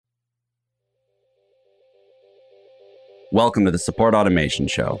Welcome to the Support Automation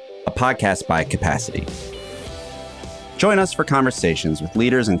Show, a podcast by Capacity. Join us for conversations with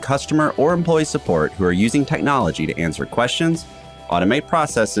leaders in customer or employee support who are using technology to answer questions, automate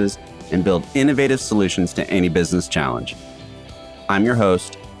processes, and build innovative solutions to any business challenge. I'm your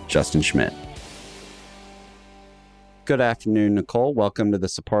host, Justin Schmidt. Good afternoon, Nicole. Welcome to the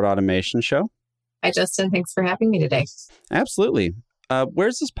Support Automation Show. Hi, Justin. Thanks for having me today. Absolutely.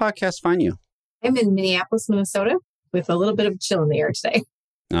 Where's this podcast find you? I'm in Minneapolis, Minnesota, with a little bit of chill in the air today.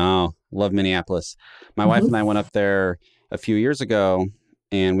 Oh, love Minneapolis. My wife and I went up there a few years ago,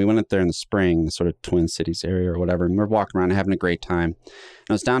 and we went up there in the spring, sort of Twin Cities area or whatever, and we're walking around and having a great time.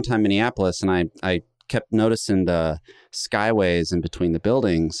 And it was downtown Minneapolis, and I kept noticing the skyways in between the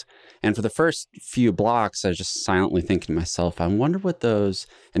buildings. And for the first few blocks, I was just silently thinking to myself, I wonder what those...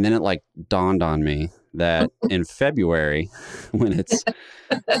 And then it dawned on me that in February, when it's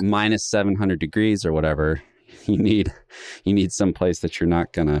minus 700 degrees or whatever, you need some place that you're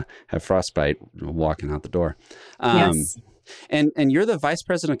not going to have frostbite walking out the door. Yes. And you're the Vice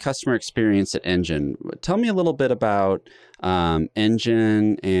President of Customer Experience at Engine. Tell me a little bit about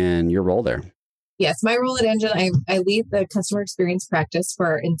Engine and your role there. Yes, my role at Engine, I lead the customer experience practice for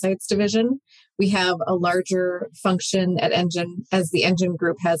our Insights division. We have a larger function at Engine, as the Engine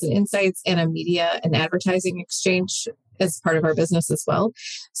group has an Insights and a media and advertising exchange as part of our business as well.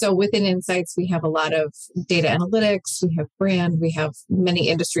 So within Insights, we have a lot of data analytics, we have brand, we have many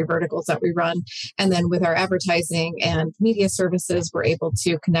industry verticals that we run. And then with our advertising and media services, we're able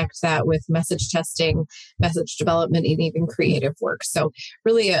to connect that with message testing, message development, and even creative work. So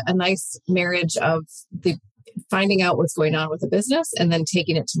really a nice marriage of the finding out what's going on with the business and then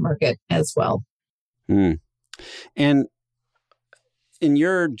taking it to market as well. And in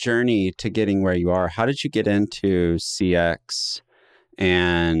your journey to getting where you are, how did you get into CX,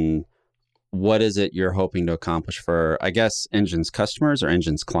 and what is it you're hoping to accomplish for, I guess, Engine's customers or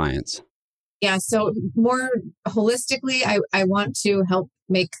Engine's clients? Yeah, so more holistically, I want to help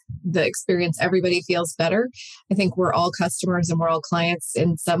make the experience everybody feels better. I think we're all customers and we're all clients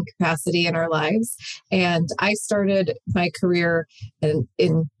in some capacity in our lives. And I started my career in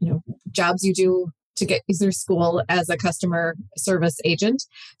jobs you do to get you through school as a customer service agent.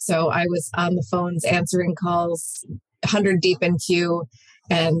 So I was on the phones answering calls 100 deep in queue,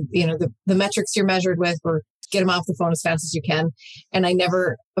 and the metrics you're measured with were get them off the phone as fast as you can. And I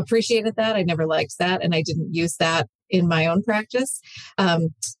never appreciated that. I never liked that. And I didn't use that in my own practice.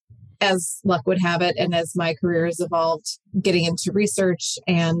 As luck would have it, and as my career has evolved, getting into research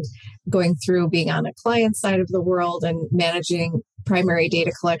and going through being on a client side of the world and managing primary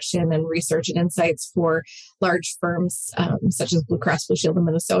data collection and research and insights for large firms such as Blue Cross Blue Shield in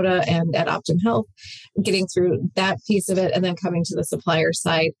Minnesota and at Optum Health, getting through that piece of it and then coming to the supplier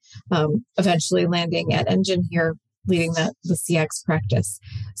side, eventually landing at Engine here, leading the CX practice.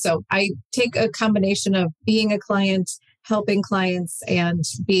 So I take a combination of being a client, helping clients, and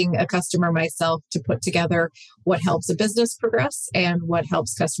being a customer myself to put together what helps a business progress and what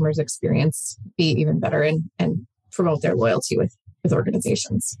helps customers' experience be even better and promote their loyalty with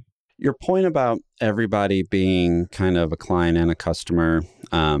organizations. Your point about everybody being kind of a client and a customer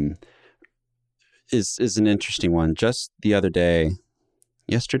is an interesting one. Just the other day,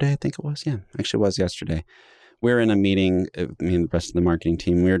 yesterday, I think it was. Yeah, actually it was yesterday. We were in a meeting, me and the rest of the marketing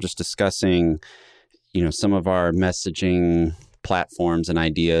team. We were just discussing, some of our messaging platforms and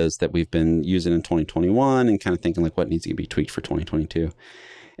ideas that we've been using in 2021 and kind of thinking what needs to be tweaked for 2022.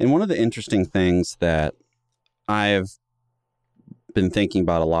 And one of the interesting things that I've been thinking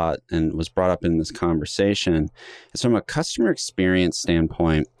about a lot and was brought up in this conversation is from a customer experience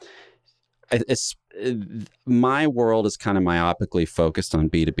standpoint. My world is kind of myopically focused on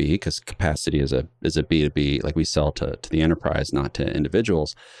B2B because Capacity is a B2B, we sell to the enterprise, not to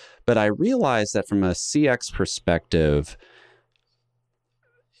individuals. But I realize that from a CX perspective,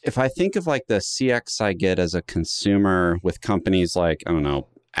 if I think of the CX I get as a consumer with companies like, I don't know,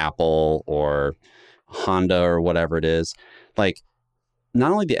 Apple or Honda or whatever it is,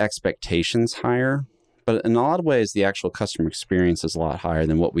 not only the expectations higher, but in a lot of ways, the actual customer experience is a lot higher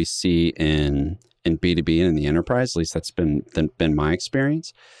than what we see in B2B and in the enterprise. At least that's been my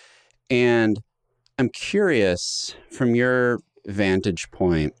experience. And I'm curious, from your vantage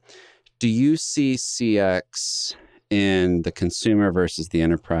point, do you see CX in the consumer versus the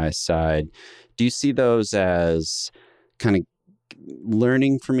enterprise side? Do you see those as kind of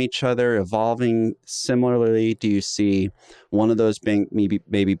learning from each other, evolving similarly? Do you see one of those being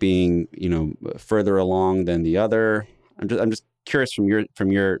maybe being further along than the other? I'm just curious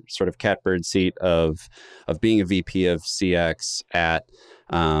from your sort of catbird seat of being a VP of CX at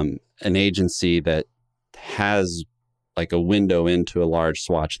an agency that has like a window into a large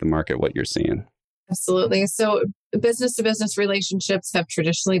swatch of the market, what you're seeing. Absolutely. So business to business relationships have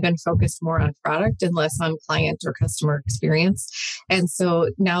traditionally been focused more on product and less on client or customer experience. And so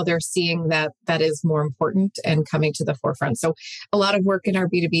now they're seeing that that is more important and coming to the forefront. So a lot of work in our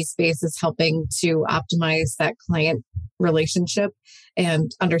B2B space is helping to optimize that client relationship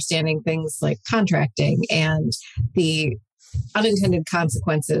and understanding things like contracting and the unintended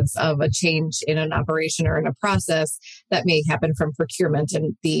consequences of a change in an operation or in a process that may happen from procurement,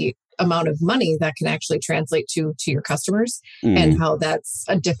 and the amount of money that can actually translate to your customers, and how that's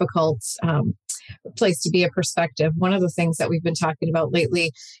a difficult place to be a perspective. One of the things that we've been talking about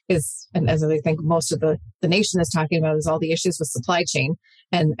lately is, and as I think most of the nation is talking about, is all the issues with supply chain.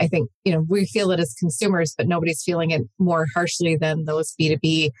 And I think, we feel it as consumers, but nobody's feeling it more harshly than those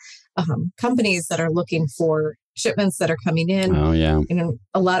B2B companies that are looking for shipments that are coming in. Oh, yeah.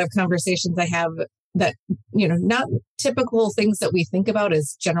 A lot of conversations I have that, not typical things that we think about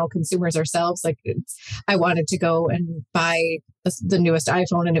as general consumers ourselves. Like, I wanted to go and buy the newest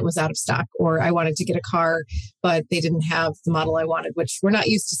iPhone and it was out of stock, or I wanted to get a car, but they didn't have the model I wanted, which we're not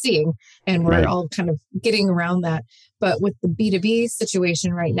used to seeing. And we're all kind of getting around that. But with the B2B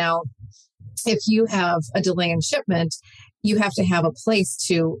situation right now, if you have a delay in shipment, you have to have a place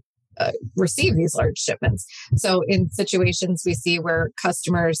to receive these large shipments. So in situations we see where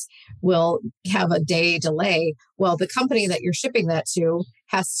customers will have a day delay, well, the company that you're shipping that to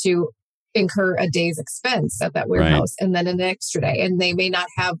has to incur a day's expense at that warehouse, and then an extra day. And they may not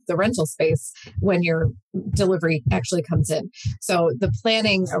have the rental space when your delivery actually comes in. So the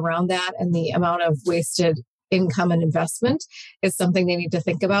planning around that and the amount of wasted income and investment is something they need to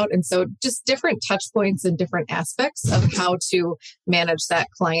think about. And so just different touch points and different aspects of how to manage that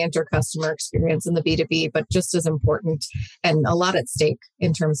client or customer experience in the B2B, but just as important and a lot at stake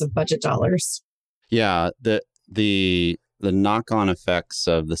in terms of budget dollars. Yeah, the knock-on effects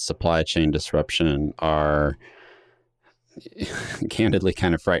of the supply chain disruption are candidly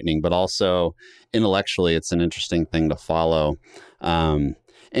kind of frightening, but also intellectually, it's an interesting thing to follow.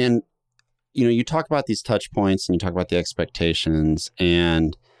 And you talk about these touch points and you talk about the expectations,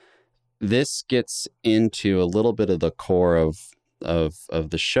 and this gets into a little bit of the core of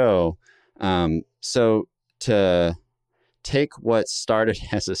the show. So to take what started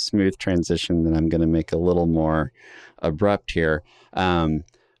as a smooth transition that I'm going to make a little more abrupt here.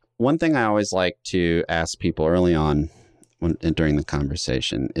 One thing I always like to ask people early on during the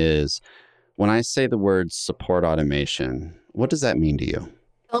conversation is, when I say the word support automation, what does that mean to you?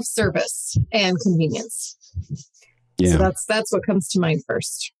 Self-service and convenience. Yeah. So that's what comes to mind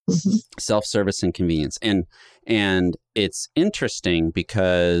first. Mm-hmm. Self-service and convenience. And it's interesting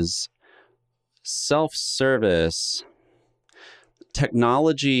because self-service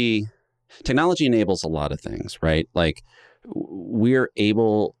technology enables a lot of things, right? Like, we're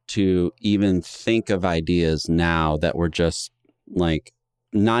able to even think of ideas now that were just like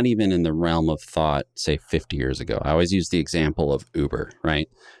not even in the realm of thought, say 50 years ago. I always use the example of Uber, right?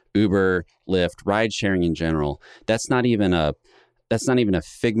 Uber, Lyft, ride sharing in general. That's not even a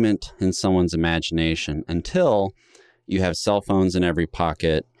figment in someone's imagination until you have cell phones in every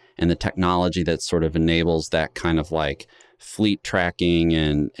pocket and the technology that sort of enables that kind of like fleet tracking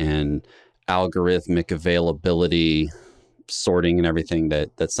and algorithmic availability sorting and everything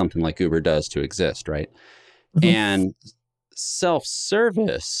that something like Uber does to exist, right? Mm-hmm. And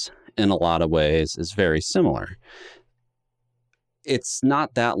self-service in a lot of ways is very similar. It's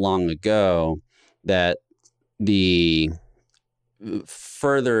not that long ago that the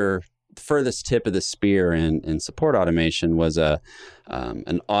furthest tip of the spear in support automation was an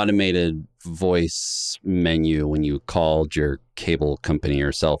automated voice menu when you called your cable company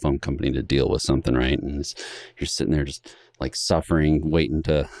or cell phone company to deal with something, right? And you're sitting there just like suffering, waiting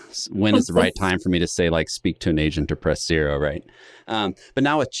to, when is the right time for me to say, like, speak to an agent or press 0, right? But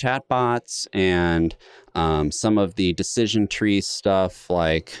now with chatbots and some of the decision tree stuff,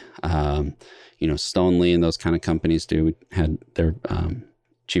 like, Stonely and those kind of companies We had their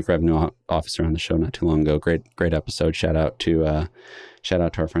chief revenue officer on the show not too long ago. Great episode. Shout out to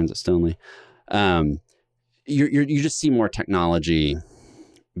our friends at Stonely. You just see more technology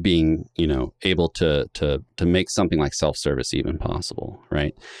being, able to make something like self-service even possible,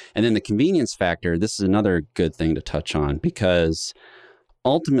 right? And then the convenience factor, this is another good thing to touch on, because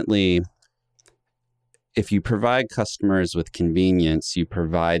ultimately, if you provide customers with convenience, you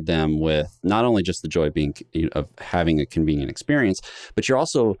provide them with not only just the joy of having a convenient experience, but you're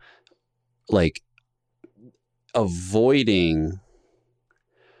also like avoiding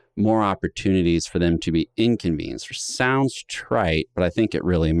more opportunities for them to be inconvenienced. Which sounds trite, but I think it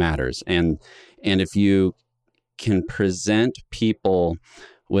really matters. And if you can present people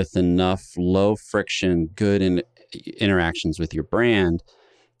with enough low friction, good interactions with your brand,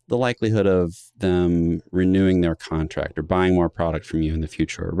 the likelihood of them renewing their contract or buying more product from you in the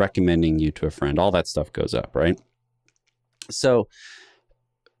future or recommending you to a friend, all that stuff goes up, right? So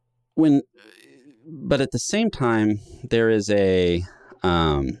but at the same time, there's a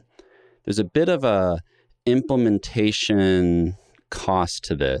bit of a implementation cost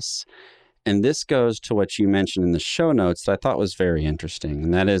to this. And this goes to what you mentioned in the show notes that I thought was very interesting.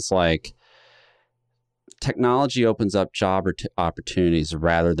 And that is like technology opens up job opportunities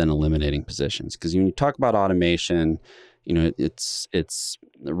rather than eliminating positions. Because when you talk about automation, it's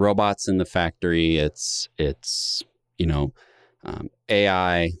robots in the factory. It's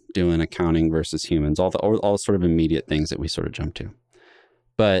AI doing accounting versus humans, all sort of immediate things that we sort of jump to.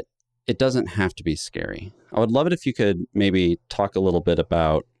 But it doesn't have to be scary. I would love it if you could maybe talk a little bit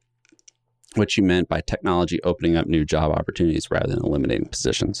about what you meant by technology opening up new job opportunities rather than eliminating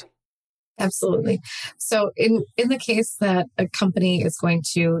positions. Absolutely. So in the case that a company is going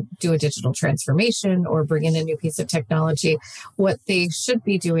to do a digital transformation or bring in a new piece of technology, what they should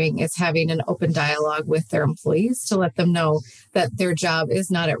be doing is having an open dialogue with their employees to let them know that their job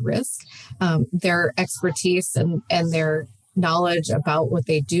is not at risk. Their expertise and their knowledge about what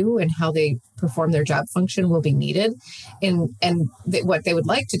they do and how they perform their job function will be needed. What they would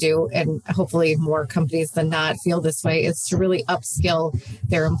like to do, and hopefully more companies than not feel this way, is to really upskill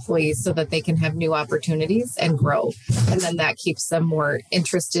their employees so that they can have new opportunities and grow. And then that keeps them more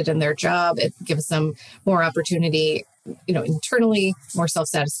interested in their job. It gives them more opportunity, internally, more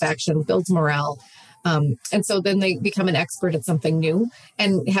self-satisfaction, builds morale. And so then they become an expert at something new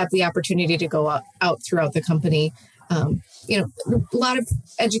and have the opportunity to go out throughout the company. A lot of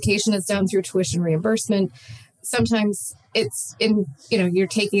education is done through tuition reimbursement. Sometimes it's you're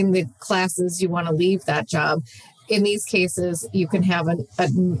taking the classes, you want to leave that job. In these cases, you can have a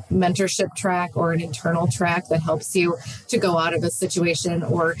mentorship track or an internal track that helps you to go out of a situation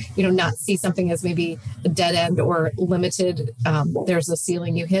or, not see something as maybe a dead end or limited. There's a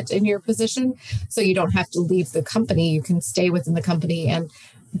ceiling you hit in your position. So you don't have to leave the company. You can stay within the company and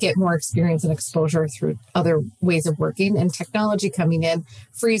get more experience and exposure through other ways of working. And technology coming in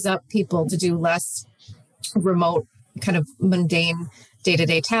frees up people to do less remote, kind of mundane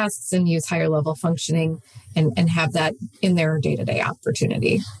day-to-day tasks and use higher level functioning and have that in their day-to-day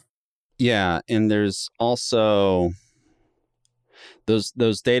opportunity. Yeah. And there's also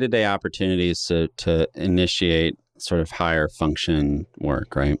those day-to-day opportunities to initiate sort of higher function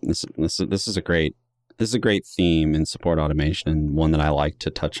work, right? This is a great theme in support automation, and one that I like to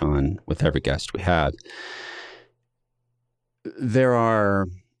touch on with every guest we have. There are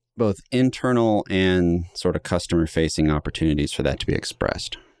both internal and sort of customer-facing opportunities for that to be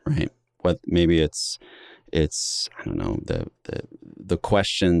expressed, right? Maybe it's I don't know, the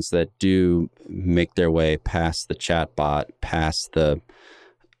questions that do make their way past the chatbot, past the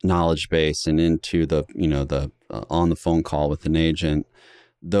knowledge base, and into the on the phone call with an agent.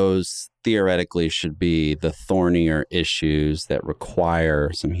 Those theoretically should be the thornier issues that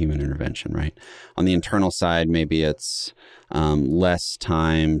require some human intervention, right? On the internal side, maybe it's less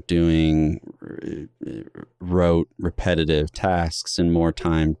time doing rote, repetitive tasks and more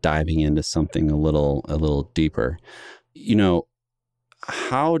time diving into something a little deeper.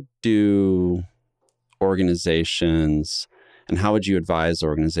 How do organizations, and how would you advise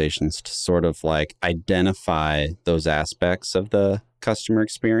organizations to sort of like identify those aspects of the customer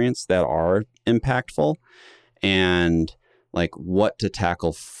experience that are impactful and like what to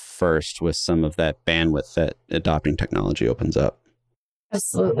tackle first with some of that bandwidth that adopting technology opens up?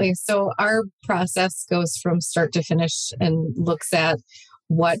 Absolutely. So our process goes from start to finish and looks at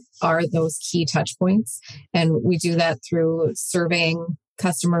what are those key touch points. And we do that through surveying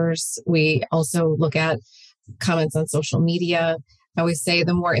customers. We also look at comments on social media. I always say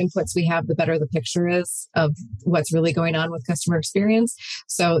the more inputs we have, the better the picture is of what's really going on with customer experience.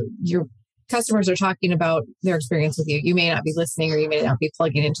 So your customers are talking about their experience with you. You may not be listening or you may not be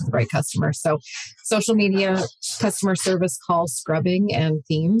plugging into the right customer. So social media, customer service call scrubbing, and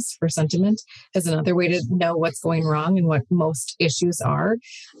themes for sentiment is another way to know what's going wrong and what most issues are.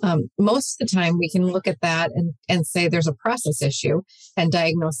 Most of the time we can look at that and say there's a process issue and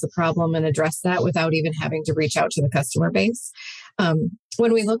diagnose the problem and address that without even having to reach out to the customer base.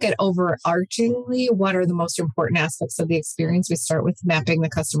 When we look at overarchingly, what are the most important aspects of the experience, we start with mapping the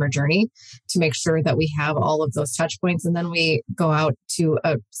customer journey to make sure that we have all of those touch points. And then we go out to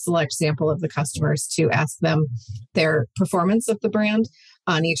a select sample of the customers to ask them their performance of the brand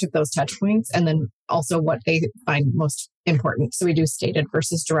on each of those touch points, and then also what they find most important. So we do stated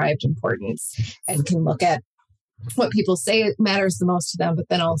versus derived importance and can look at what people say matters the most to them, but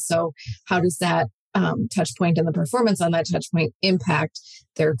then also how does that touch point and the performance on that touch point impact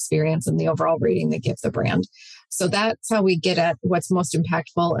their experience and the overall rating they give the brand. So that's how we get at what's most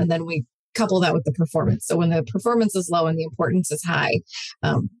impactful. And then we couple that with the performance. So when the performance is low and the importance is high,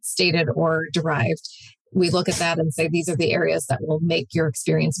 stated or derived, we look at that and say, these are the areas that will make your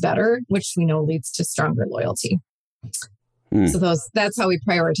experience better, which we know leads to stronger loyalty. So that's how we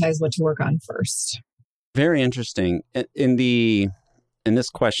prioritize what to work on first. Very interesting. And this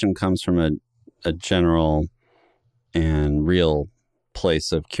question comes from a general and real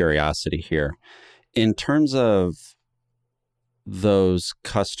place of curiosity here. In terms of those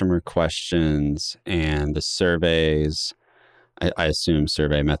customer questions and the surveys, I assume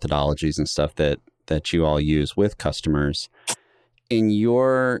survey methodologies and stuff that you all use with customers, in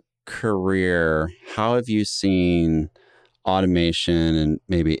your career, how have you seen automation and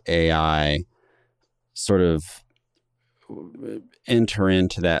maybe AI sort of enter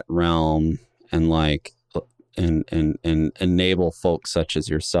into that realm and and enable folks such as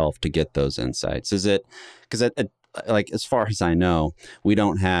yourself to get those insights? Is it because as far as I know, we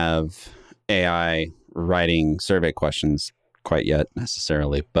don't have AI writing survey questions quite yet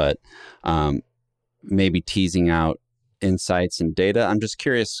necessarily, but maybe teasing out insights and data. I'm just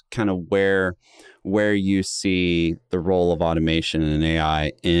curious kind of where you see the role of automation and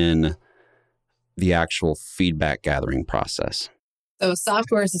AI in the actual feedback gathering process. So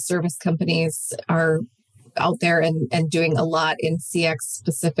software as a service companies are out there and doing a lot in CX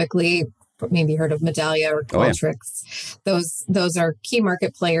specifically. Maybe heard of Medallia or Qualtrics. Oh, yeah. Those are key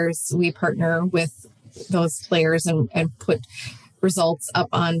market players. We partner with those players and put results up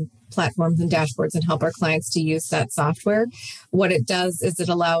on platforms and dashboards and help our clients to use that software. What it does is it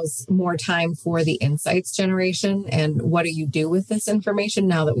allows more time for the insights generation and what do you do with this information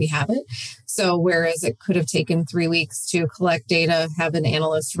now that we have it. So whereas it could have taken 3 weeks to collect data, have an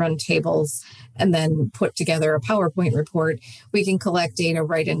analyst run tables, and then put together a PowerPoint report, we can collect data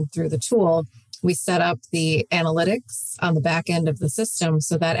right in through the tool. We set up the analytics on the back end of the system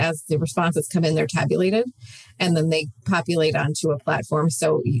so that as the responses come in, they're tabulated and then they populate onto a platform.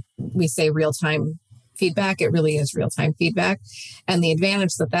 So we say real-time feedback. It really is real-time feedback. And the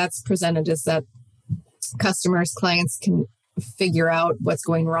advantage that that's presented is that customers, clients can figure out what's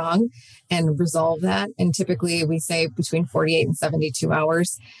going wrong and resolve that. And typically we say between 48 and 72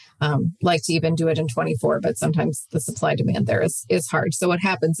 hours. Like to even do it in 24, but sometimes the supply demand there is hard. So what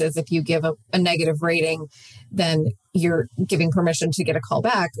happens is if you give a negative rating, then you're giving permission to get a call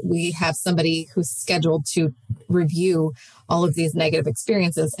back. We have somebody who's scheduled to review all of these negative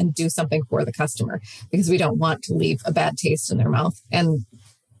experiences and do something for the customer because we don't want to leave a bad taste in their mouth. And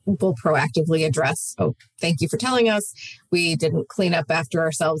we'll proactively address, oh, thank you for telling us. We didn't clean up after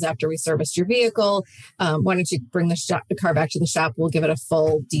ourselves after we serviced your vehicle. Why don't you bring the car back to the shop? We'll give it a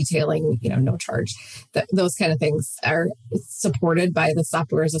full detailing, no charge. Those kind of things are supported by the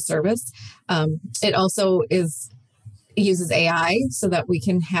software as a service. It also uses AI so that we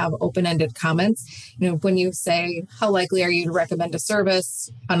can have open-ended comments. When you say, how likely are you to recommend a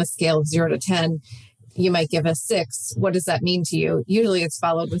service on a scale of 0 to 10? You might give a 6. What does that mean to you? Usually it's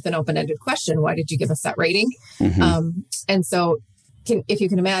followed with an open-ended question. Why did you give us that rating? Mm-hmm. And so if you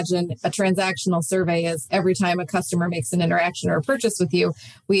can imagine, a transactional survey is every time a customer makes an interaction or a purchase with you,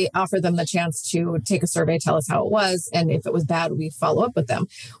 we offer them the chance to take a survey, tell us how it was. And if it was bad, we follow up with them.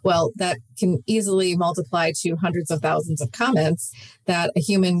 Well, that can easily multiply to hundreds of thousands of comments that a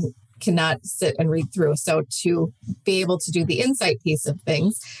human cannot sit and read through. So to be able to do the insight piece of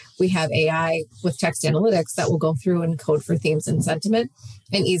things, we have AI with text analytics that will go through and code for themes and sentiment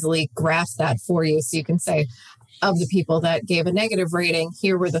and easily graph that for you. So you can say, of the people that gave a negative rating,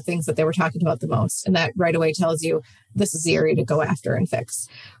 here were the things that they were talking about the most. And that right away tells you this is the area to go after and fix.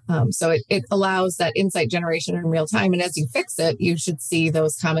 So it allows that insight generation in real time. And as you fix it, you should see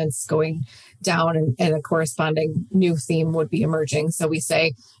those comments going down and a corresponding new theme would be emerging. So we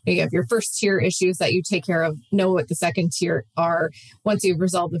say, you have your first tier issues that you take care of, know what the second tier are. Once you've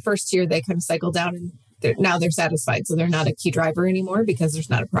resolved the first tier, they kind of cycle down and now they're satisfied. So they're not a key driver anymore because there's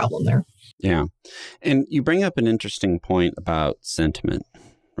not a problem there. Yeah. And you bring up an interesting point about sentiment,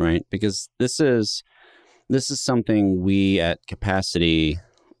 right? Because this is something we at Capacity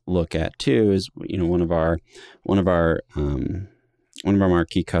look at too. Is one of our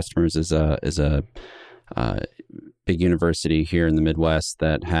marquee customers is a big university here in the Midwest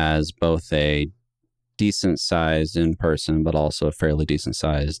that has both a decent sized in person, but also a fairly decent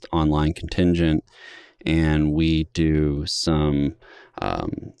sized online contingent. And we do some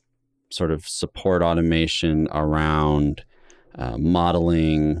sort of support automation around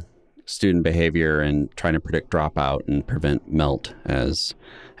modeling student behavior and trying to predict dropout and prevent melt, as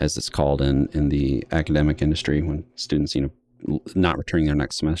it's called in the academic industry, when students, not returning their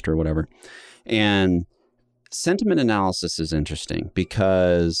next semester or whatever. And sentiment analysis is interesting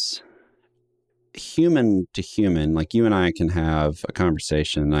because human to human, like you and I can have a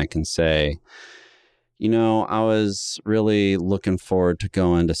conversation and I can say, I was really looking forward to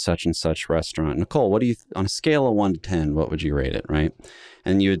going to such and such restaurant. Nicole, what do you, on a scale of 1 to 10, what would you rate it, right?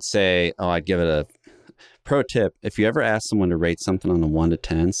 And you would say, I'd give it a pro tip. If you ever ask someone to rate something on a 1 to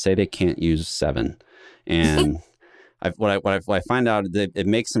 10, say they can't use 7. And what I find out, it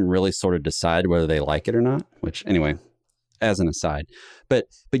makes them really sort of decide whether they like it or not, which anyway, as an aside. But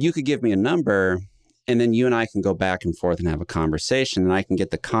you could give me a number, and then you and I can go back and forth and have a conversation, and I can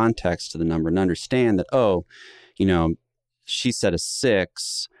get the context to the number and understand that, she said a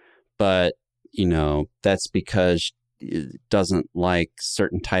 6, but, that's because she doesn't like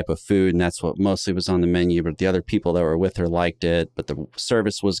certain type of food, and that's what mostly was on the menu, but the other people that were with her liked it, but the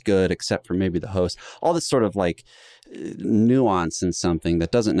service was good, except for maybe the host. All this sort of like nuance in something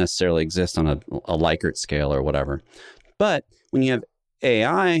that doesn't necessarily exist on a Likert scale or whatever. But when you have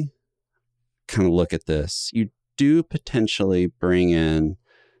AI kind of look at this, you do potentially bring in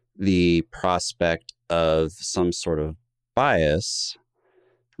the prospect of some sort of bias,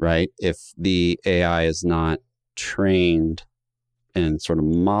 right? If the AI is not trained and sort of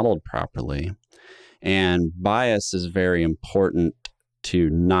modeled properly. And bias is very important to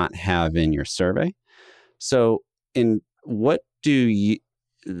not have in your survey. So what do you,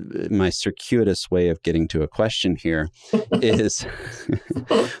 my circuitous way of getting to a question here is,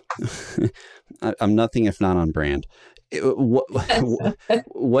 I'm nothing if not on brand.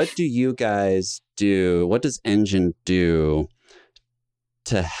 What do you guys do? What does Engine do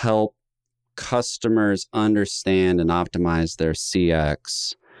to help customers understand and optimize their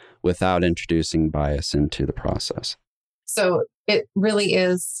CX without introducing bias into the process? So it really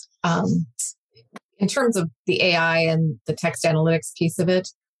is, in terms of the AI and the text analytics piece of it,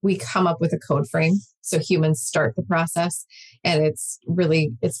 we come up with a code frame. So humans start the process, and it's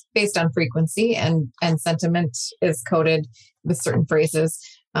based on frequency, and sentiment is coded with certain phrases.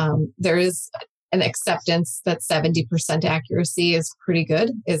 There is an acceptance that 70% accuracy is pretty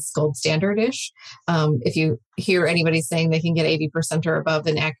good, is gold standard-ish. If you hear anybody saying they can get 80% or above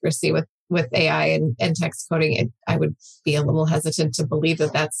in accuracy with AI and text coding, I would be a little hesitant to believe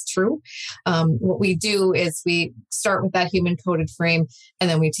that that's true. What we do is we start with that human coded frame, and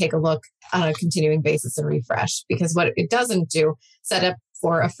then we take a look on a continuing basis and refresh, because what it doesn't do, set up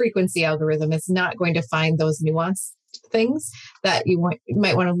for a frequency algorithm, is not going to find those nuanced things that you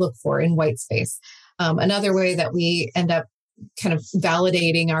might want to look for in white space. Another way that we end up kind of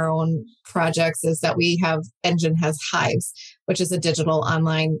validating our own projects is that Engine has Hives, which is a digital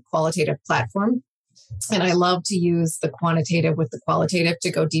online qualitative platform. And I love to use the quantitative with the qualitative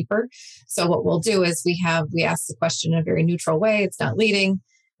to go deeper. So what we'll do is we ask the question in a very neutral way. It's not leading,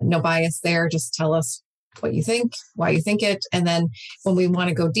 no bias there. Just tell us what you think, why you think it. And then when we want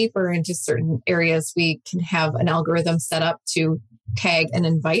to go deeper into certain areas, we can have an algorithm set up to tag and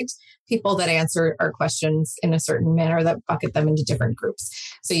invite people that answer our questions in a certain manner that bucket them into different groups.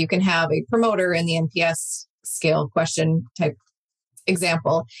 So you can have a promoter in the NPS scale question type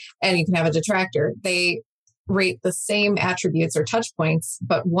example, and you can have a detractor. They rate the same attributes or touch points,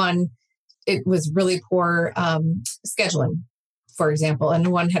 but one, it was really poor scheduling, for example,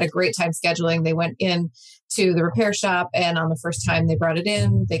 and one had a great time scheduling. They went in to the repair shop, and on the first time they brought it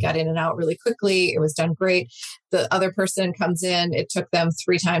in, they got in and out really quickly. It was done great. The other person comes in, it took them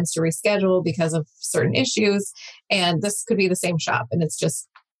 3 times to reschedule because of certain issues. And this could be the same shop. And it's just,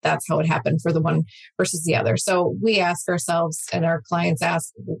 that's how it happened for the one versus the other. So we ask ourselves, and our clients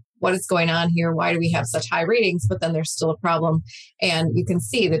ask, what is going on here? Why do we have such high ratings? But then there's still a problem. And you can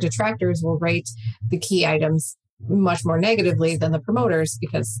see the detractors will rate the key items much more negatively than the promoters,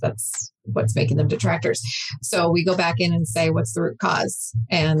 because that's what's making them detractors. So we go back in and say, what's the root cause?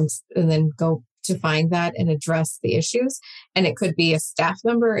 And then go to find that and address the issues. And it could be a staff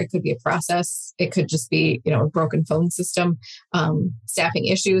member, it could be a process, it could just be, a broken phone system. Staffing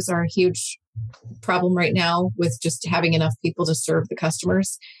issues are a huge problem right now with just having enough people to serve the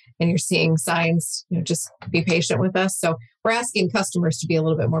customers. And you're seeing signs, just be patient with us. So we're asking customers to be a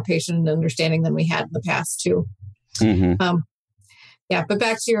little bit more patient and understanding than we had in the past too. Mm-hmm. But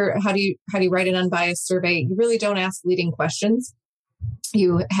back to your, how do you write an unbiased survey? You really don't ask leading questions.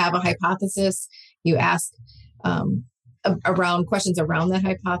 You have a hypothesis. You ask around questions around that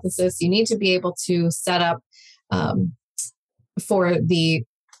hypothesis. You need to be able to set up for the,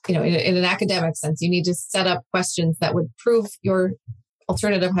 in an academic sense, you need to set up questions that would prove your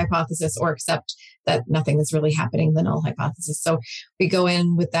alternative hypothesis or accept that nothing is really happening, the null hypothesis. So we go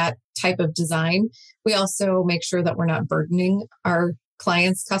in with that type of design. We also make sure that we're not burdening our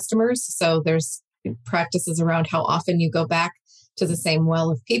clients' customers. So there's practices around how often you go back to the same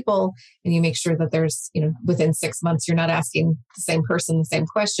well of people, and you make sure that there's, within 6 months, you're not asking the same person the same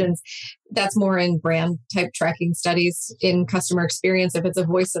questions. That's more in brand type tracking studies. In customer experience, if it's a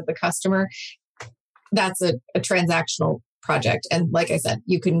voice of the customer, that's a transactional project. And like I said,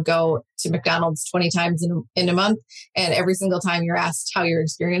 you can go to McDonald's 20 times in a month, and every single time you're asked how your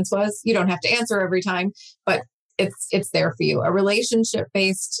experience was, you don't have to answer every time, but it's there for you. A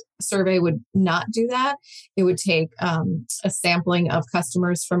relationship-based survey would not do that. It would take a sampling of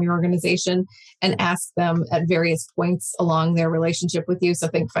customers from your organization and ask them at various points along their relationship with you. So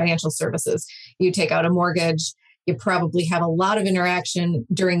think financial services. You take out a mortgage. You probably have a lot of interaction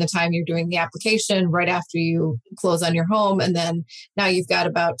during the time you're doing the application, right after you close on your home. And then now you've got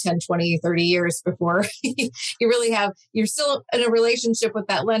about 10, 20, 30 years before you're still in a relationship with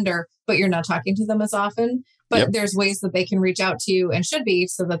that lender, but you're not talking to them as often. But there's ways that they can reach out to you, and should be,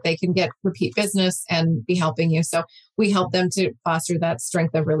 so that they can get repeat business and be helping you. So we help them to foster that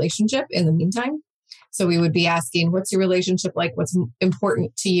strength of relationship in the meantime. So we would be asking, what's your relationship like? What's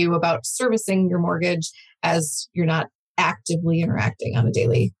important to you about servicing your mortgage as you're not actively interacting on a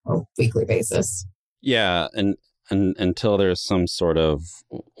daily or weekly basis? Yeah. And until there's some sort of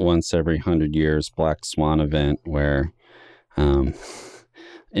once every 100 years black swan event where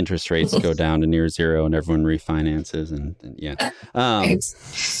interest rates go down to near zero and everyone refinances and yeah.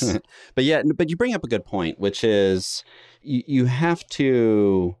 But you bring up a good point, which is you have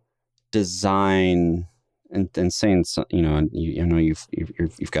to design and saying,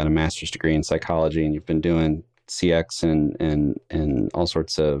 you've got a master's degree in psychology and you've been doing CX and all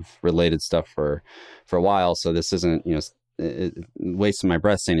sorts of related stuff for a while. So this isn't, wasting my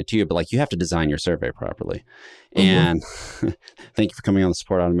breath saying it to you, but like, you have to design your survey properly. Mm-hmm. And thank you for coming on the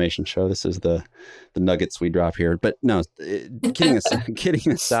Support Automation Show. This is the nuggets we drop here. But no, kidding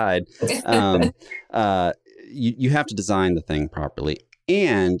aside, you have to design the thing properly.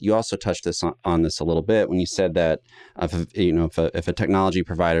 And you also touched on this a little bit when you said that if a technology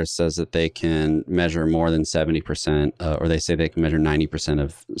provider says that they can measure more than 70%, or they say they can measure 90%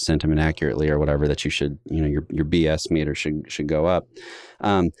 of sentiment accurately or whatever, that you should, your BS meter should go up.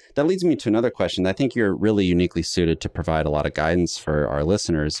 That leads me to another question. I think you're really uniquely suited to provide a lot of guidance for our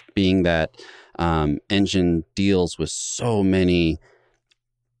listeners, being that Engine deals with so many.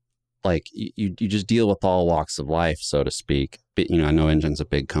 Like you just deal with all walks of life, so to speak. But, I know Engine's a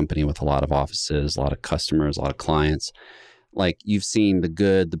big company with a lot of offices, a lot of customers, a lot of clients. Like, you've seen the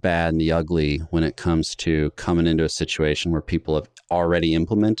good, the bad, and the ugly when it comes to coming into a situation where people have already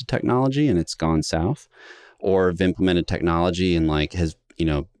implemented technology and it's gone south, or have implemented technology and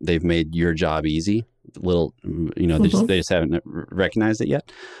they've made your job easy. They just haven't recognized it yet.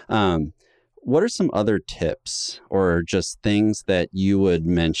 What are some other tips or just things that you would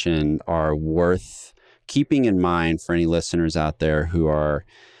mention are worth keeping in mind for any listeners out there who are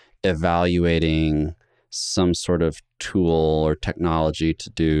evaluating some sort of tool or technology to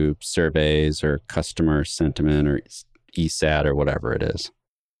do surveys or customer sentiment or ESAT or whatever it is?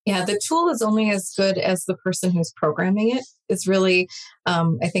 Yeah, the tool is only as good as the person who's programming it. It's really,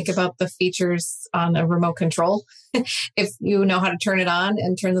 I think about the features on a remote control. If you know how to turn it on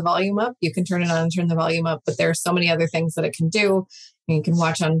and turn the volume up, you can turn it on and turn the volume up. But there are so many other things that it can do. You can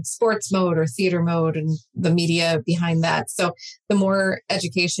watch on sports mode or theater mode and the media behind that. So the more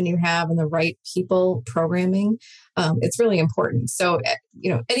education you have and the right people programming, it's really important. So,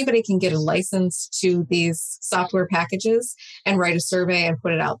 anybody can get a license to these software packages and write a survey and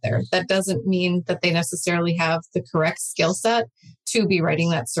put it out there. That doesn't mean that they necessarily have the correct skill set to be writing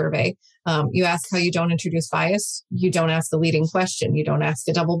that survey. You ask how you don't introduce bias. You don't ask a leading question. You don't ask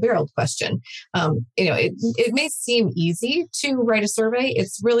a double-barreled question. It may seem easy to write a survey.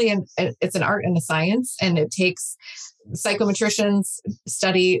 It's really it's an art and a science, and it takes psychometricians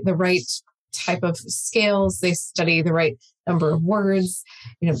study the right type of scales. They study the right number of words.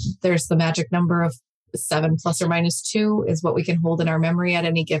 There's the magic number of 7 plus or minus 2 is what we can hold in our memory at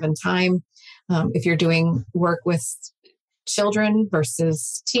any given time. If you're doing work with children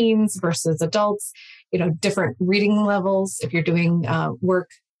versus teens versus adults, different reading levels. If you're doing work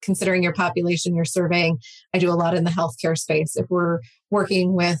considering your population, you're surveying. I do a lot in the healthcare space. If we're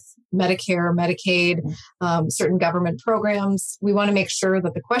working with Medicare, Medicaid, certain government programs, we want to make sure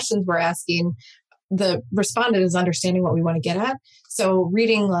that the questions we're asking, the respondent is understanding what we want to get at. So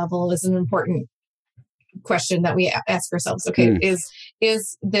reading level is an important question that we ask ourselves. Okay,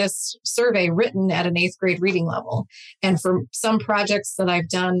 is this survey written at an 8th grade reading level? And for some projects that I've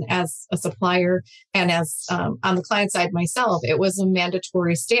done as a supplier and as on the client side myself, it was a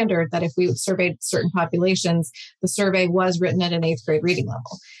mandatory standard that if we surveyed certain populations, the survey was written at an 8th grade reading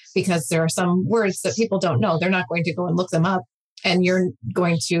level, because there are some words that people don't know. They're not going to go and look them up, and you're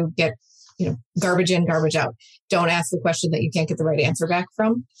going to get, garbage in, garbage out. Don't ask a question that you can't get the right answer back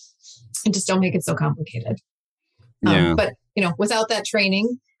from. And just don't make it so complicated. Yeah. But without that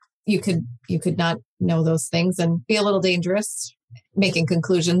training, you could not know those things and be a little dangerous, making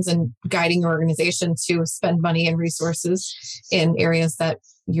conclusions and guiding your organization to spend money and resources in areas that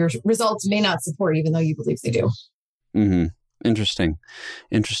your results may not support, even though you believe they do. Mm-hmm. Interesting.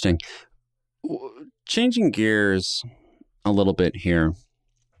 Changing gears a little bit here.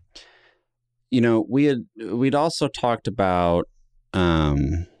 We'd also talked about,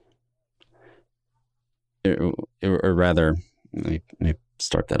 or rather, let me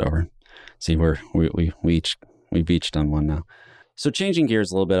start that over. See, we've each done one now. So changing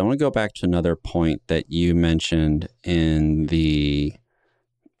gears a little bit, I want to go back to another point that you mentioned in the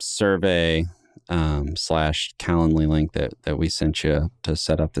survey / Calendly link that we sent you to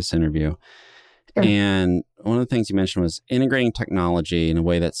set up this interview. Sure. And one of the things you mentioned was integrating technology in a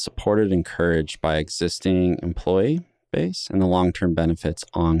way that's supported and encouraged by existing employee base and the long-term benefits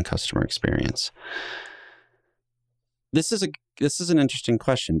on customer experience. This is an interesting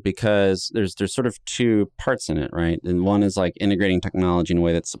question, because there's sort of two parts in it, right? And one is like integrating technology in a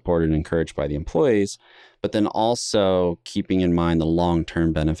way that's supported and encouraged by the employees, but then also keeping in mind the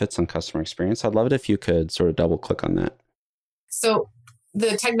long-term benefits on customer experience. I'd love it if you could sort of double click on that. So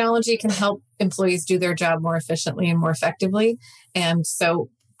the technology can help employees do their job more efficiently and more effectively. And so,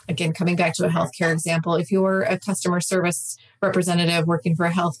 again, coming back to a healthcare example, if you're a customer service representative working for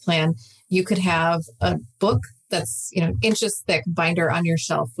a health plan, you could have a book that's inches thick binder on your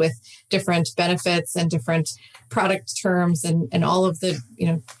shelf with different benefits and different product terms and all of the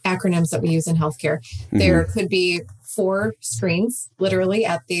acronyms that we use in healthcare. Mm-hmm. There could be 4 screens literally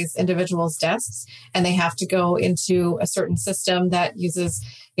at these individuals' desks, and they have to go into a certain system that uses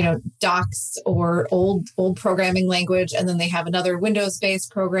docs or old programming language, and then they have another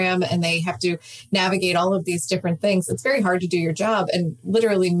Windows-based program, and they have to navigate all of these different things. It's very hard to do your job and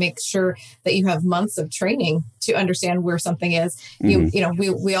literally make sure that you have months of training to understand where something is.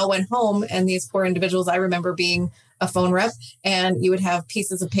 Mm-hmm. We all went home, and these poor individuals, I remember being a phone rep, and you would have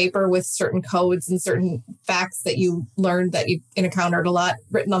pieces of paper with certain codes and certain facts that you learned that you encountered a lot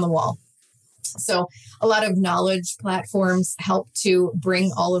written on the wall. So a lot of knowledge platforms help to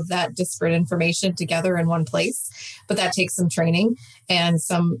bring all of that disparate information together in one place, but that takes some training and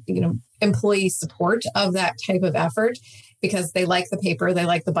some, employee support of that type of effort, because they like the paper, they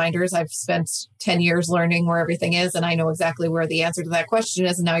like the binders. I've spent 10 years learning where everything is, and I know exactly where the answer to that question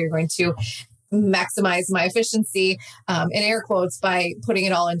is. And now you're going to maximize my efficiency, in air quotes, by putting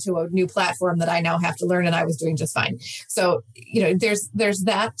it all into a new platform that I now have to learn, and I was doing just fine. So, there's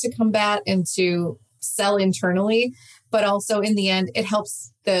that to combat and to sell internally, but also in the end, it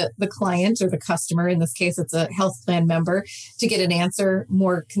helps the client or the customer, in this case, it's a health plan member, to get an answer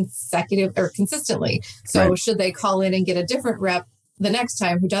more consistently. So right. Should they call in and get a different rep the next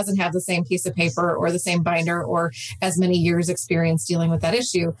time who doesn't have the same piece of paper or the same binder or as many years experience dealing with that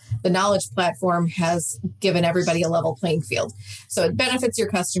issue, the knowledge platform has given everybody a level playing field. So it benefits your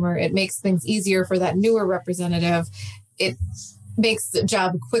customer. It makes things easier for that newer representative. It makes the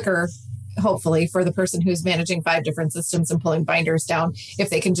job quicker, hopefully, for the person who's managing 5 different systems and pulling binders down. If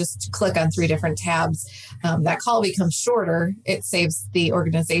they can just click on 3 different tabs, that call becomes shorter. It saves the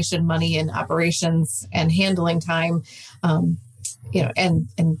organization money in operations and handling time. And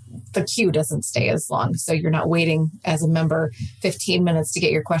the queue doesn't stay as long. So you're not waiting as a member 15 minutes to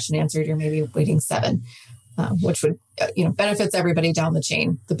get your question answered. You're maybe waiting 7, which would, benefits everybody down the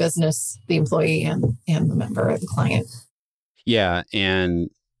chain, the business, the employee, and the member or the client. Yeah. And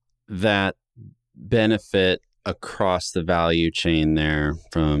that benefit across the value chain there,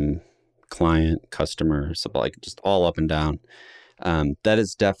 from client, customer, supply, just all up and down. That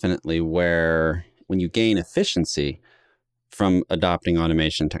is definitely where, when you gain efficiency from adopting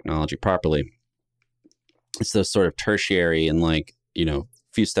automation technology properly, it's those sort of tertiary and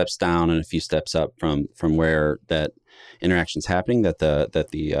few steps down and a few steps up from where that interaction's happening, that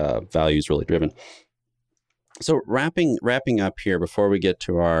the value is really driven. So wrapping up here before we get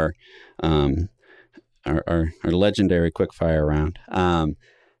to our legendary quickfire round,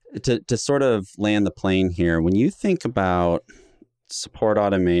 to sort of land the plane here, when you think about support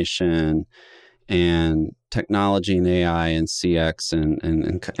automation and technology and AI and CX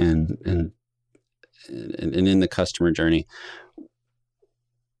and and in the customer journey,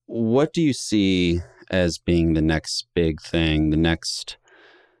 what do you see as being the next big thing, the next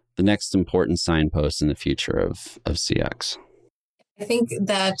important signpost in the future of CX? I think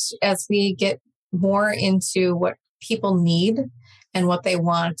that as we get more into what people need and what they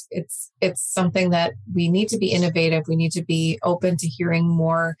want, it's something that we need to be innovative. We need to be open to hearing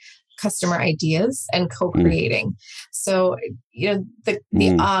more customer ideas and co-creating. So, the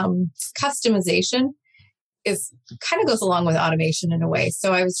customization is kind of goes along with automation in a way.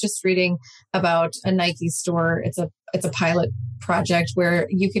 So I was just reading about a Nike store. It's a pilot project where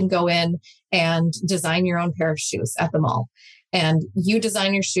you can go in and design your own pair of shoes at the mall. And you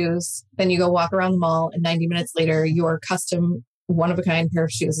design your shoes, then you go walk around the mall, and 90 minutes later, your custom one-of-a-kind pair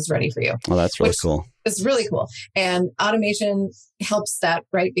of shoes is ready for you. Well, that's really cool. It's really cool. And automation helps that,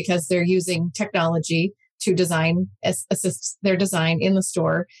 right? Because they're using technology to assist their design in the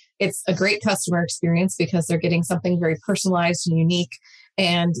store. It's a great customer experience because they're getting something very personalized and unique.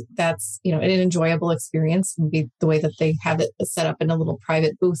 And that's, an enjoyable experience, and be the way that they have it set up in a little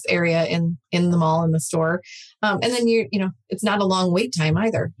private booth area in the mall, in the store. And then it's not a long wait time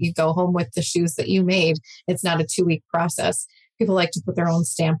either. You go home with the shoes that you made. It's not a 2-week process. People like to put their own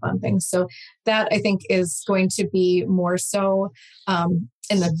stamp on things. So that, I think, is going to be more so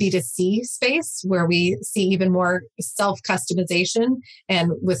in the B2C space, where we see even more self-customization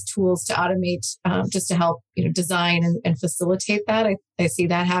and with tools to automate, just to help design and facilitate that. I see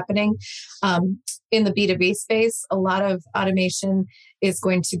that happening. In the B2B space, a lot of automation is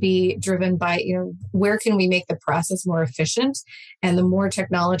going to be driven by, where can we make the process more efficient? And the more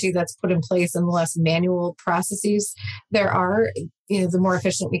technology that's put in place and the less manual processes there are, the more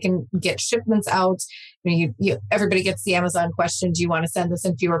efficient we can get shipments out. Everybody gets the Amazon question, do you want to send this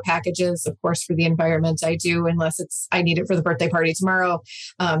in fewer packages? Of course, for the environment, I do, unless I need it for the birthday party tomorrow.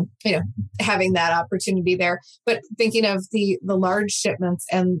 Having that opportunity there. But thinking of the large shipments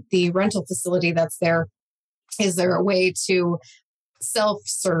and the rental facility that's there, is there a way to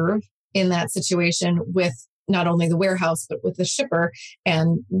self-serve in that situation with not only the warehouse, but with the shipper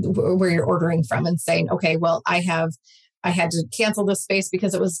and where you're ordering from, and saying, okay, well, I had to cancel this space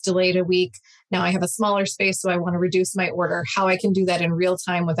because it was delayed a week. Now I have a smaller space, so I want to reduce my order. How I can do that in real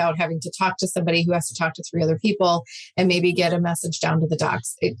time without having to talk to somebody who has to talk to 3 other people and maybe get a message down to the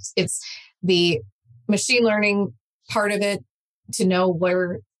docs. It's the machine learning part of it, to know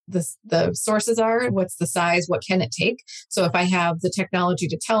where the sources are, what's the size, what can it take. So if I have the technology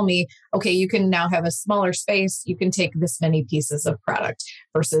to tell me, okay, you can now have a smaller space, you can take this many pieces of product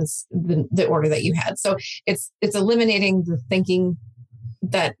versus the order that you had. So it's eliminating the thinking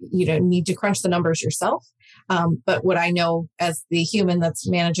that you don't need to crunch the numbers yourself. But what I know as the human that's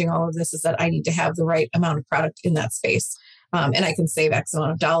managing all of this is that I need to have the right amount of product in that space. And I can save X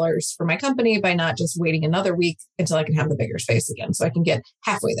amount of dollars for my company by not just waiting another week until I can have the bigger space again. So I can get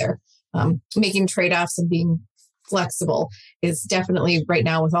halfway there. Making trade-offs and being flexible is definitely, right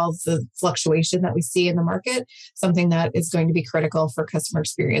now, with all the fluctuation that we see in the market, something that is going to be critical for customer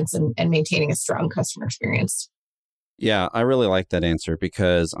experience and maintaining a strong customer experience. Yeah, I really like that answer,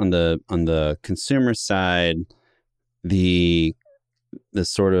 because on the consumer side, the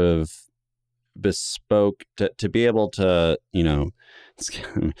sort of bespoke to be able to,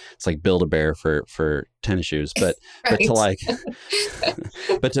 it's like Build-A-Bear for tennis shoes, but Right. but to like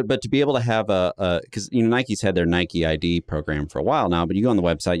but to be able to have because Nike's had their Nike ID program for a while now, but you go on the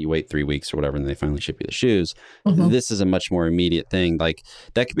website, you wait 3 weeks or whatever, and they finally ship you the shoes. Mm-hmm. This is a much more immediate thing. Like,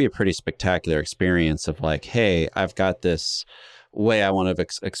 that could be a pretty spectacular experience of like, hey, I've got this way I want to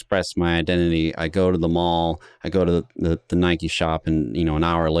express my identity. I go to the mall, I go to the Nike shop, and an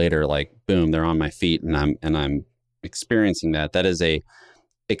hour later, like, boom, they're on my feet, and I'm experiencing that. That is a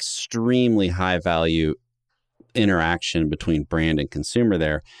extremely high value interaction between brand and consumer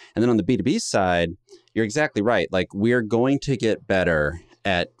there. And then on the B2B side, you're exactly right. Like, we're going to get better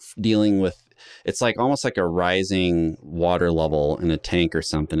at dealing with, it's like almost like a rising water level in a tank or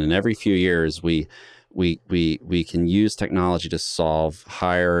something. And every few years we can use technology to solve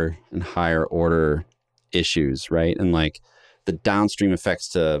higher and higher order issues, right? And like, the downstream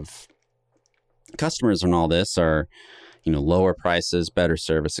effects of customers and all this are, lower prices, better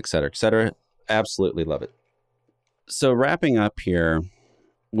service, et cetera, et cetera. Absolutely love it. So wrapping up here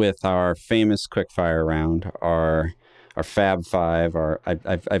with our famous quickfire round, our Fab Five,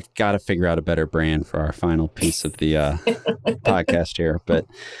 I've got to figure out a better brand for our final piece of the podcast here, but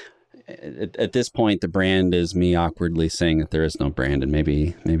at this point, the brand is me awkwardly saying that there is no brand, and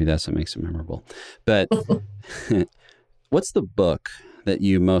maybe that's what makes it memorable. But what's the book that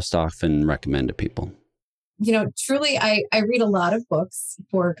you most often recommend to people? truly, I read a lot of books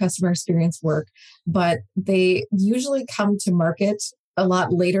for customer experience work, but they usually come to market a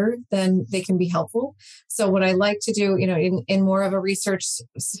lot later than they can be helpful. So what I like to do, in more of a research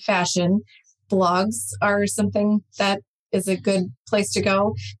fashion, blogs are something that is a good place to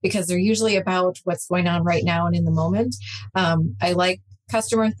go because they're usually about what's going on right now and in the moment. I like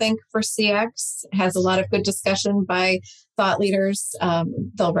Customer Think for CX, has a lot of good discussion by thought leaders.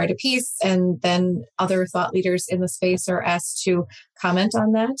 They'll write a piece and then other thought leaders in the space are asked to comment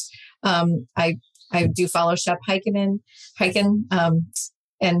on that. I do follow Shep Hyken,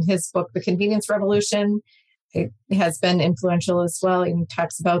 and his book, The Convenience Revolution. It has been influential as well. He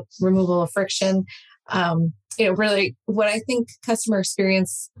talks about removal of friction. Really what I think customer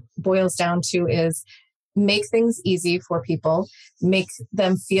experience boils down to is make things easy for people, make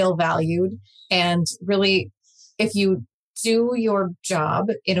them feel valued. And really, if you do your job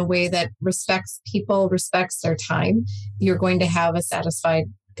in a way that respects people, respects their time, you're going to have a satisfied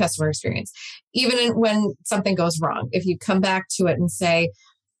customer experience. Even when something goes wrong, if you come back to it and say,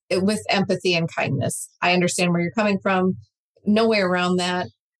 with empathy and kindness, I understand where you're coming from, no way around that.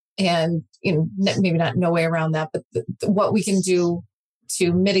 And maybe not no way around that, but what we can do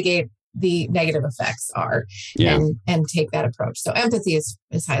to mitigate the negative effects are, and take that approach. So empathy is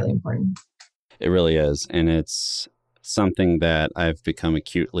highly important. It really is. And it's something that I've become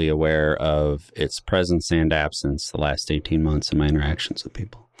acutely aware of its presence and absence the last 18 months in my interactions with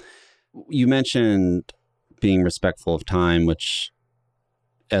people. You mentioned being respectful of time, which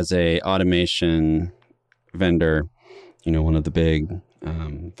as a automation vendor, one of the big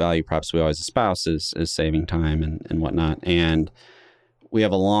value props we always espouse is saving time and whatnot. And we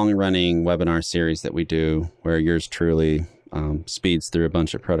have a long-running webinar series that we do where yours truly speeds through a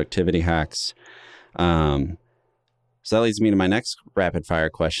bunch of productivity hacks. So that leads me to my next rapid-fire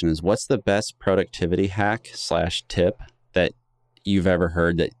question is, what's the best productivity hack / tip that you've ever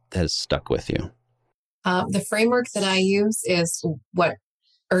heard that has stuck with you? The framework that I use is what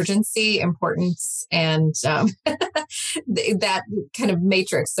urgency, importance, and that kind of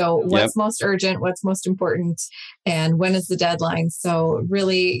matrix. So what's most urgent, what's most important, and when is the deadline? So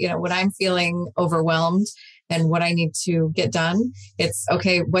really, when I'm feeling overwhelmed and what I need to get done, it's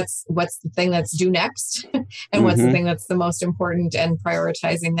okay, what's the thing that's due next? And what's the thing that's the most important, and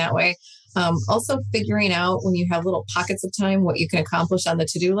prioritizing that way. Also figuring out when you have little pockets of time, what you can accomplish on the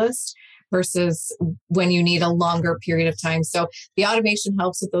to-do list versus when you need a longer period of time. So the automation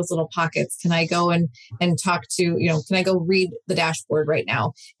helps with those little pockets. Can I go and talk to, can I go read the dashboard right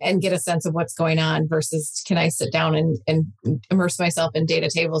now and get a sense of what's going on versus can I sit down and immerse myself in data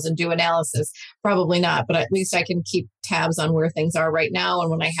tables and do analysis? Probably not, but at least I can keep tabs on where things are right now. And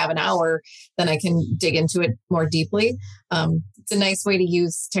when I have an hour, then I can dig into it more deeply. It's a nice way to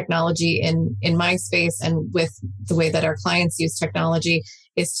use technology in my space and with the way that our clients use technology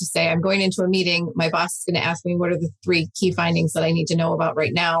is to say, I'm going into a meeting. My boss is going to ask me, what are the 3 key findings that I need to know about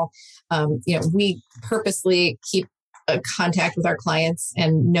right now? We purposely keep a contact with our clients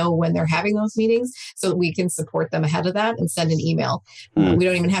and know when they're having those meetings so that we can support them ahead of that and send an email. We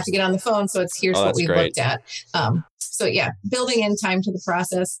don't even have to get on the phone. So it's here's what we've looked at. Building in time to the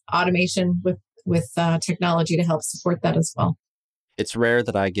process, automation with technology to help support that as well. It's rare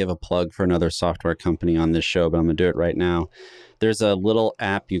that I give a plug for another software company on this show, but I'm going to do it right now. There's a little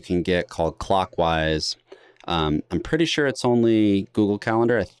app you can get called Clockwise. I'm pretty sure it's only Google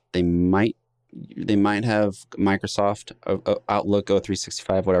Calendar. They might have Microsoft Outlook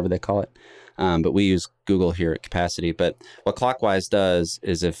O365, whatever they call it. But we use Google here at Capacity. But what Clockwise does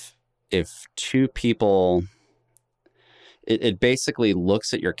is if 2 people, it basically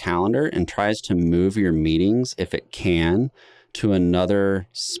looks at your calendar and tries to move your meetings, if it can, to another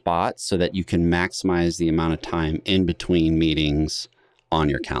spot so that you can maximize the amount of time in between meetings on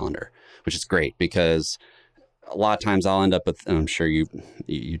your calendar, which is great because a lot of times I'll end up with, and I'm sure you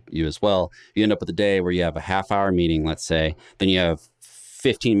as well, you end up with a day where you have a half-hour meeting, let's say, then you have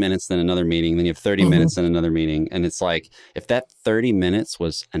 15 minutes, then another meeting, then you have 30 minutes, then another meeting. And it's like, if that 30 minutes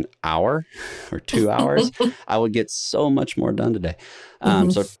was an hour or 2 hours, I would get so much more done today.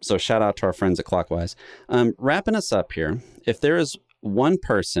 So shout out to our friends at Clockwise. Wrapping us up here, if there is one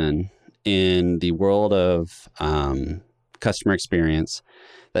person in the world of customer experience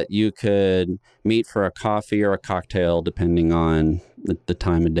that you could meet for a coffee or a cocktail, depending on the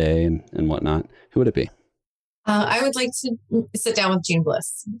time of day and whatnot, who would it be? I would like to sit down with Gene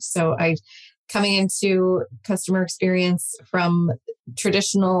Bliss. So coming into customer experience from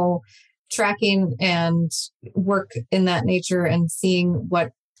traditional tracking and work in that nature and seeing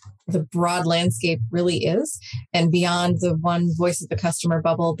what the broad landscape really is, and beyond the one voice of the customer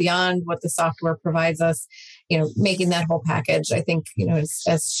bubble, beyond what the software provides us, making that whole package. I think,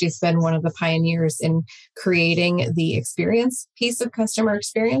 as she's been one of the pioneers in creating the experience piece of customer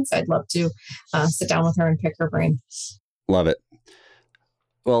experience, I'd love to sit down with her and pick her brain. Love it.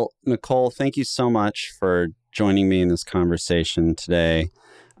 Well, Nicole, thank you so much for joining me in this conversation today.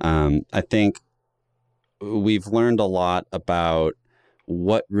 I think we've learned a lot about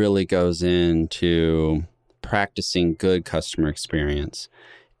what really goes into practicing good customer experience.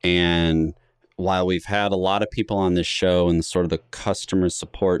 And while we've had a lot of people on this show in sort of the customer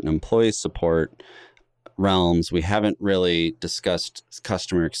support and employee support realms, we haven't really discussed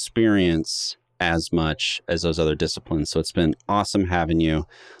customer experience as much as those other disciplines. So it's been awesome having you.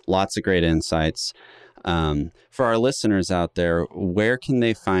 Lots of great insights. For our listeners out there, where can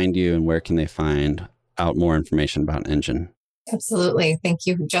they find you and where can they find out more information about Engine? Absolutely. Thank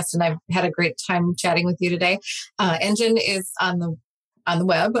you, Justin. I've had a great time chatting with you today. Engine is on the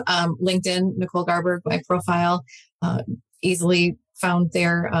web, LinkedIn, Nicole Garberg, my profile, easily found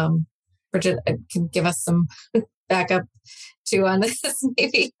there. Bridget can give us some backup too on this,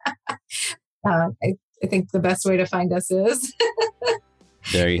 maybe. I think the best way to find us is.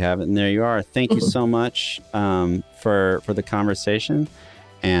 There you have it. And there you are. Thank you so much for the conversation.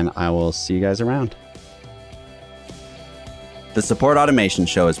 And I will see you guys around. The Support Automation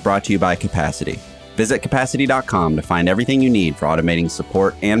Show is brought to you by Capacity. Visit capacity.com to find everything you need for automating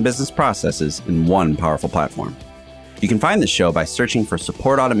support and business processes in one powerful platform. You can find the show by searching for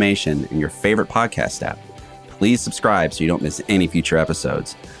Support Automation in your favorite podcast app. Please subscribe so you don't miss any future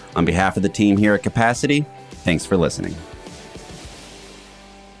episodes. On behalf of the team here at Capacity, thanks for listening.